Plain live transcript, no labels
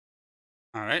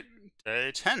All right,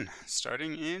 day 10,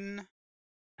 starting in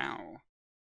now.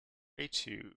 Day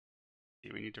 2.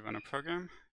 Do we need to run a program?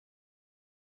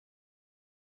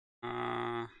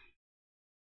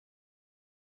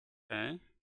 Okay.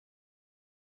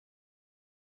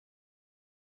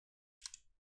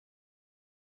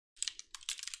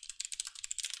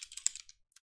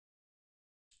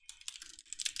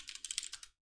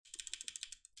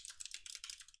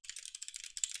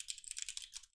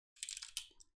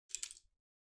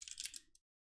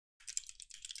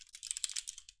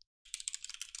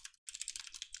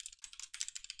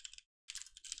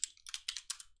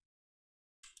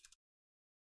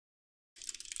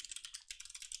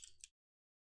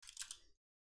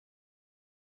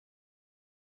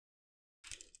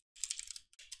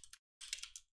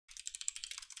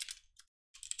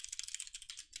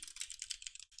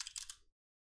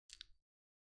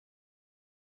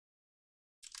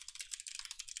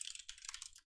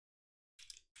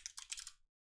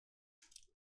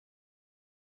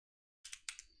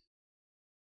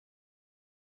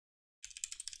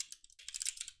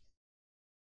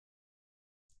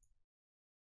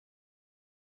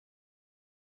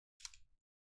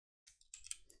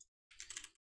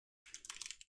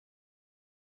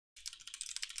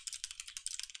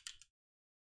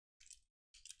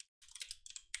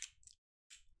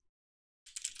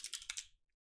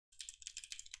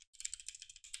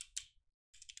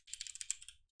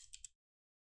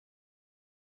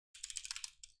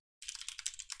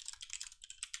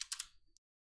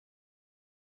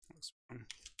 This one.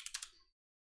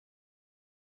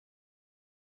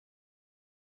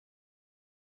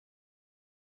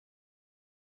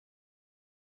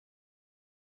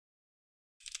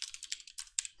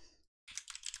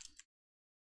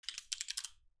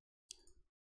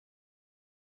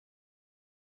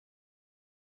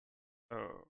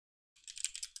 Oh.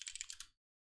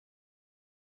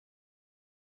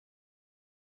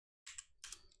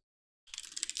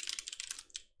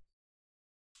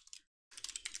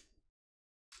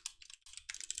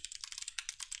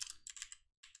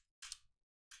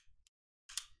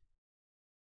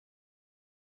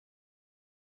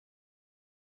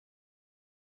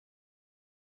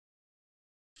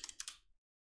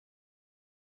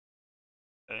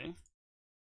 Okay.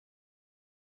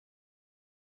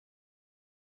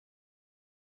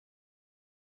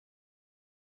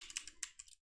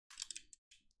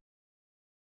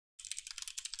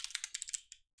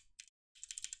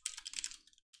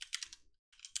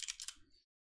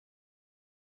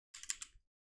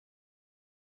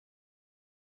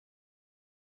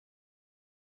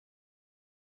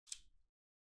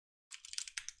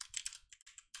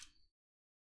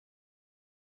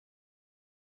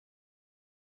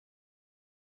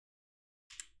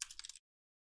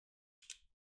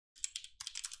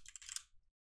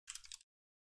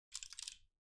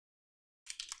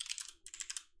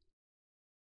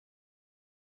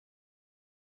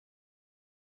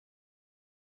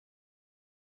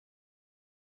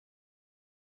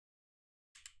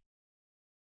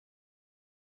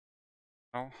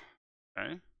 Oh.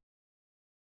 Okay.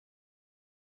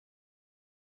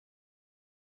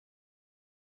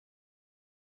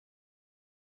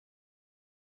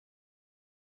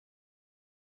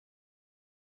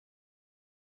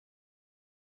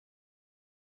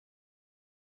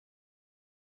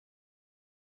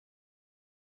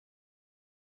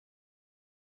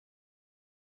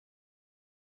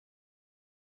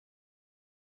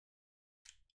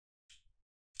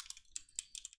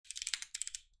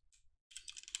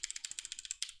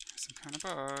 Some kind of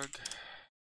bug.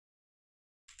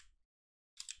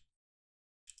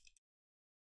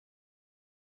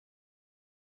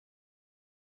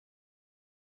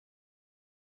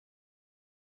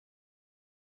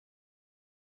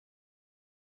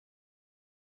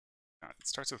 It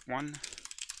starts with 1.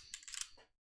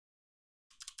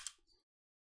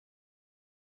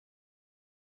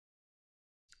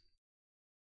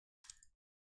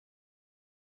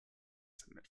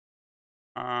 Submit.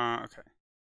 Okay.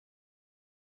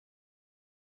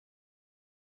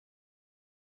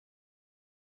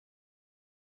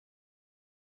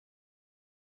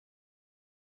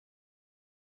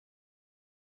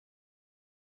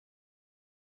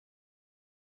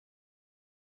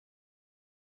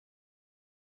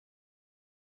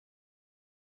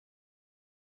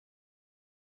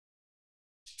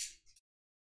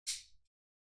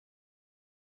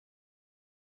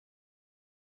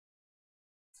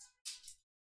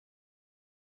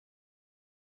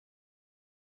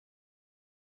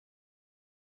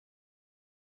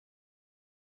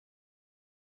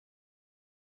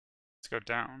 Let's go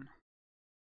down.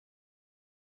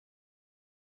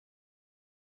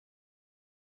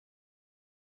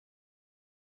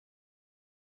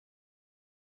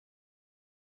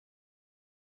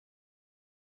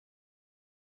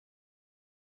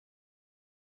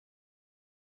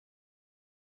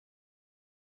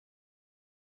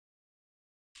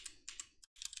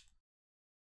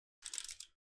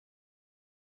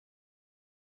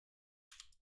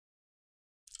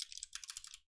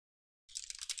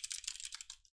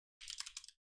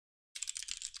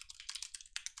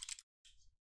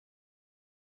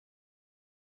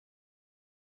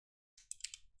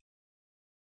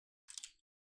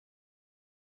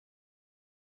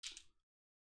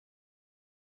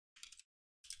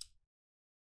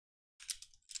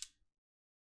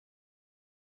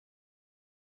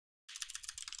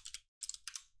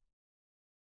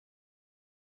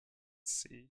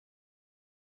 see.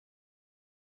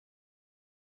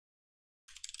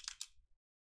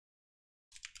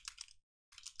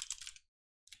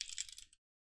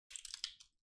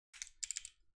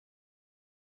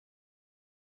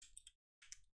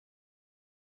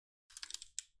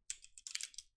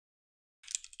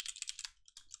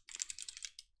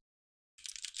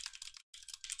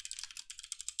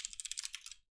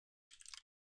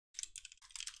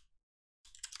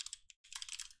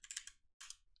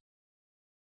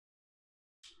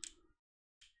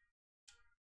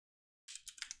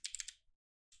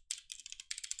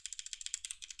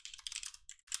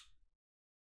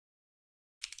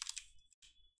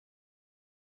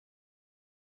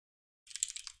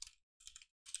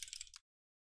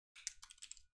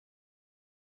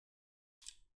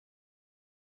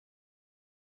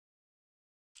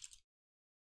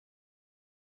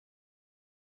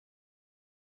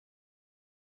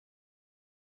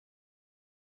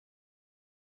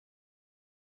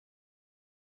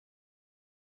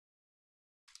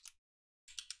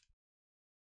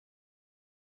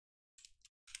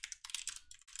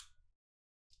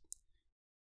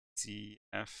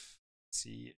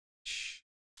 ZFCH.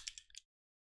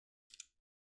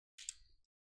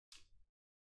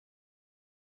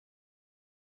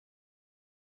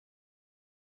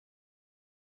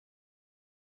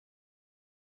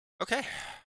 Okay.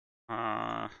 Took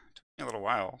me a little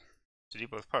while to do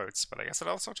both parts, but I guess it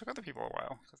also took other people a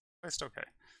while, because it's placed okay.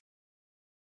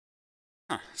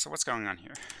 Huh, so what's going on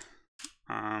here?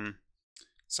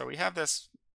 So we have this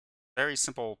very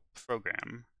simple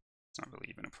program. It's not really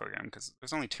even a program, because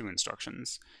there's only 2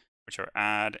 instructions, which are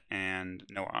add and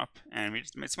no op, and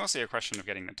it's mostly a question of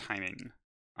getting the timing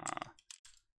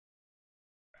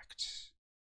correct.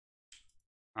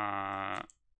 There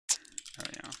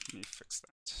we go. Let me fix that.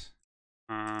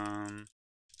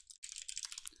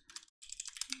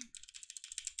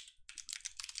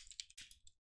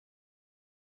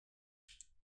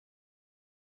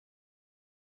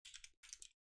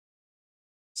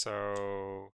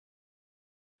 So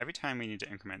every time we need to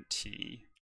increment t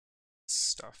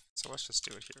stuff, so let's just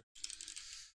do it here.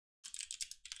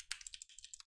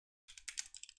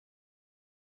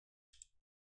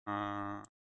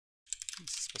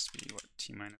 This is supposed to be what,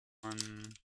 t minus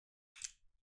 1.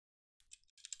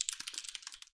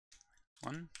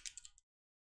 1.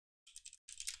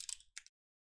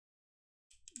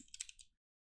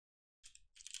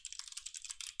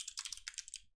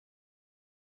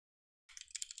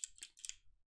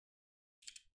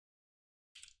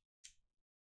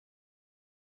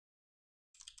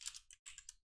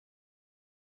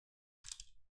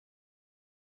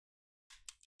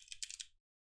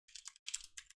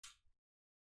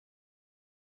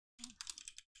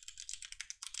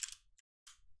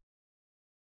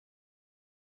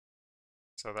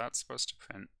 So that's supposed to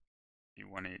print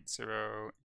B180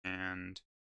 and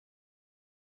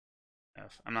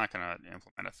F. I'm not going to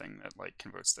implement a thing that like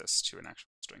converts this to an actual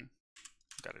string.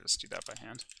 I've got to just do that by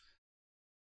hand.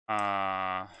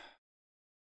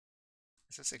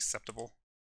 Is this acceptable?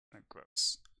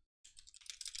 Gross.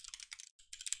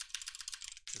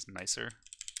 Is this nicer?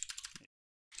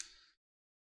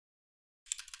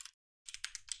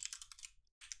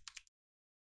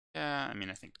 Yeah, I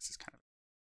mean, I think this is kind of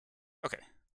okay.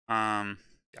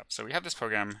 Yeah, so we have this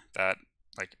program that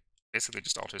like basically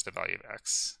just alters the value of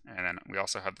x, and then we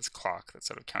also have this clock that's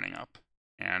sort of counting up.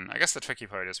 And I guess the tricky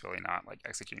part is really not like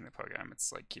executing the program,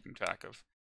 it's like keeping track of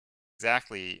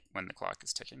exactly when the clock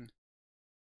is ticking.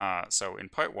 So in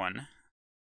part 1,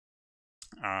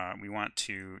 we want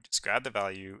to just grab the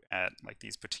value at like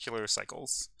these particular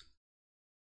cycles,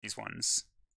 these ones,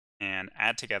 and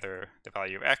add together the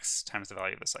value of x times the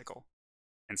value of the cycle.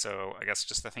 And so I guess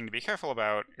just the thing to be careful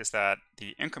about is that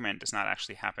the increment does not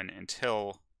actually happen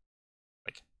until,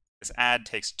 like, this add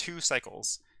takes 2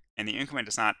 cycles, and the increment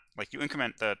does not, like, you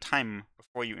increment the time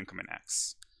before you increment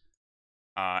x.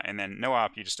 And then no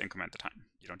op, you just increment the time.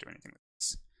 You don't do anything with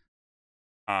this.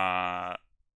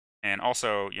 And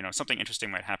also, you know, something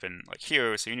interesting might happen like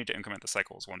here, so you need to increment the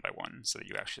cycles 1 by 1 so that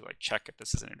you actually like check if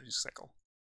this is an introduced cycle.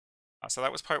 So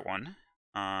that was part 1.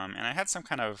 And I had some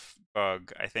kind of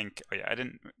bug, I think. Oh yeah, I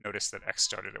didn't notice that x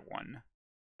started at 1.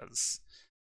 Because,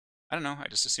 I don't know, I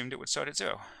just assumed it would start at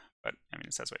 0. But, I mean,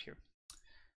 it says right here.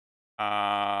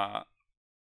 Yeah,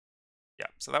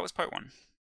 so that was part 1.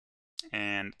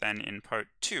 And then in part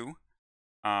 2, you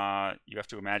have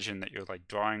to imagine that you're like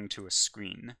drawing to a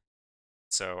screen.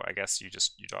 So I guess you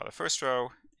draw the first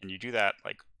row, and you do that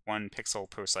like 1 pixel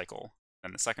per cycle,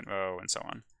 then the second row, and so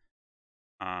on.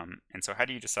 And so how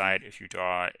do you decide if you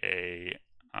draw a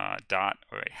dot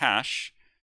or a hash?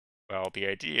 Well, the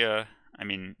idea I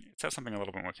mean, it says something a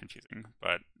little bit more confusing,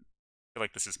 but I feel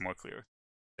like this is more clear.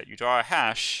 That you draw a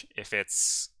hash if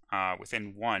it's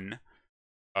within 1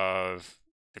 of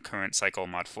the current cycle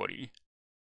mod 40.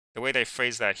 The way they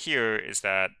phrase that here is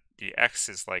that the x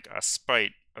is like a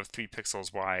sprite of 3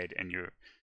 pixels wide, and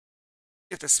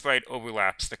if the sprite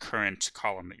overlaps the current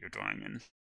column that you're drawing in.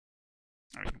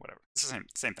 I mean, whatever. It's the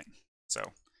same thing.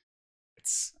 So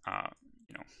it's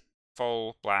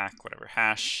full black whatever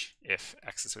hash if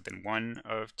x is within 1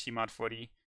 of t mod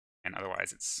 40, and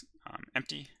otherwise it's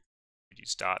empty. You'd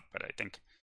use dot, but I think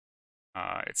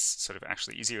it's sort of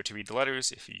actually easier to read the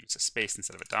letters if you use a space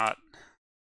instead of a dot.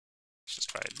 Let's just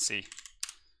try it and see.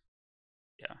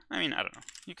 Yeah, I mean, I don't know.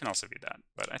 You can also read that,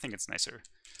 but I think it's nicer.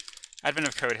 Advent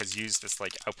of Code has used this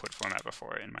like output format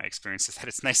before. In my experience, is that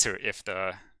it's nicer if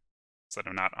the sort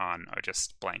of not on are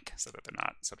just blank, so that they're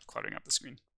not sort of cluttering up the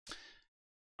screen.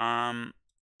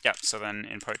 Yeah. So then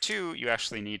in part 2, you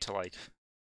actually need to like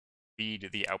read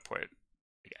the output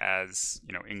like, as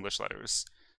English letters.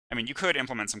 I mean, you could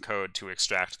implement some code to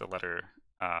extract the letter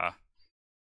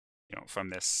from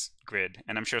this grid,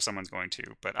 and I'm sure someone's going to,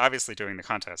 but obviously during the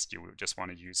contest, you would just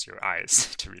want to use your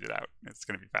eyes to read it out. It's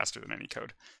going to be faster than any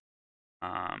code.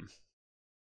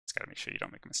 Just got to make sure you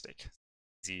don't make a mistake.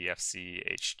 Z, F, C,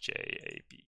 H, J, A,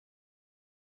 B.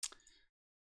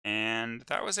 And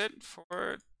that was it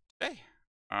for today.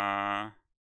 Yeah,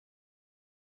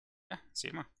 see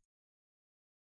you tomorrow.